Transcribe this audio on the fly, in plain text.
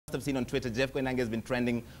I've seen on Twitter, Jeff Koinange has been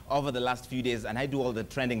trending over the last few days, and I do all the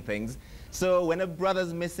trending things. So when a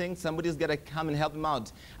brother's missing, somebody's got to come and help him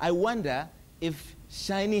out. I wonder if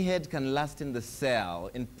Shiny Head can last in the cell,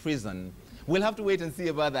 in prison. We'll have to wait and see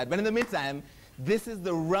about that. But in the meantime, this is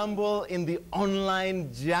the rumble in the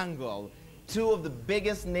online jungle. Two of the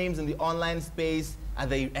biggest names in the online space. Are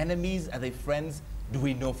they enemies? Are they friends? Do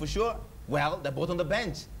we know for sure? Well, they're both on the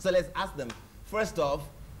bench. So let's ask them. First off,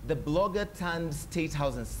 the blogger turned State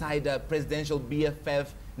House Insider, presidential BFF,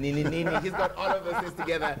 Nini Nini. He's got all of us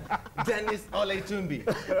together. Dennis Oletumbi.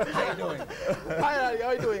 How you doing? Hi,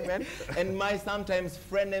 how you doing, man? And my sometimes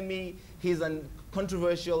frenemy. He's a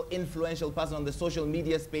controversial, influential person on the social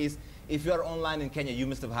media space. If you're online in Kenya, you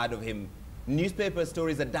must have heard of him. Newspaper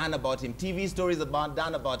stories are done about him. TV stories are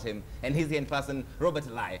done about him. And he's here in person, Robert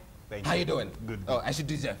Lai. Thank How you. you doing? Good. Oh, I should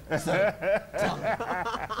do Jeff. Sorry. Tell me.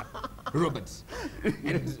 Robert.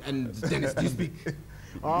 And Dennis, do you speak?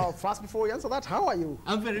 Oh, first, before we answer that, how are you?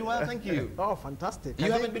 I'm very well, thank you. Oh, fantastic.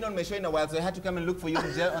 You haven't been on my show in a while, so I had to come and look for you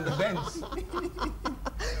on the bench.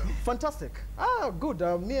 Fantastic. Ah, good.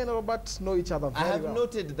 Me and Robert know each other very I have well.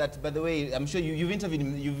 noted that, by the way, I'm sure you've interviewed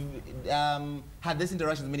him, you've had this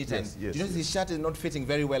interactions many times. Yes, Do you notice his shirt is not fitting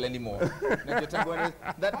very well anymore?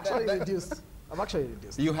 Actually reduced. I've actually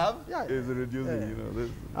reduced. You have? Yeah. It's reducing,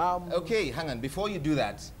 you know. Okay, hang on. Before you do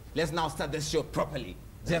that, let's now start this show properly.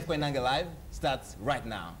 Jeff Koinange Live starts right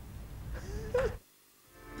now.